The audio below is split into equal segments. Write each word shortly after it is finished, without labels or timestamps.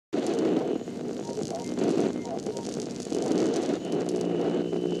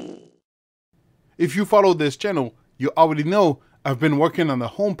If you follow this channel, you already know I've been working on the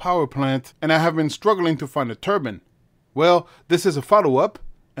home power plant and I have been struggling to find a turbine. Well, this is a follow-up,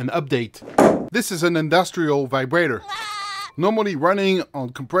 an update. This is an industrial vibrator. Normally running on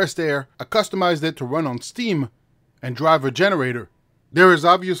compressed air, I customized it to run on steam and drive a generator. There is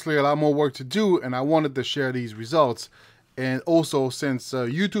obviously a lot more work to do and I wanted to share these results. And also, since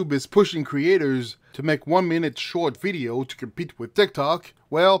YouTube is pushing creators to make 1-minute short video to compete with TikTok,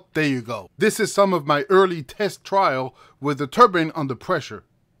 well, there you go. This is some of my early test trial with the turbine under pressure.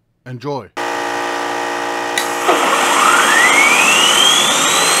 Enjoy.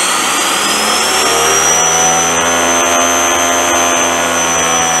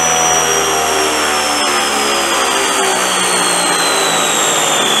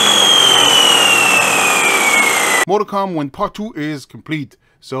 More to come when part 2 is complete,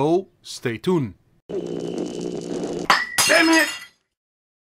 so stay tuned.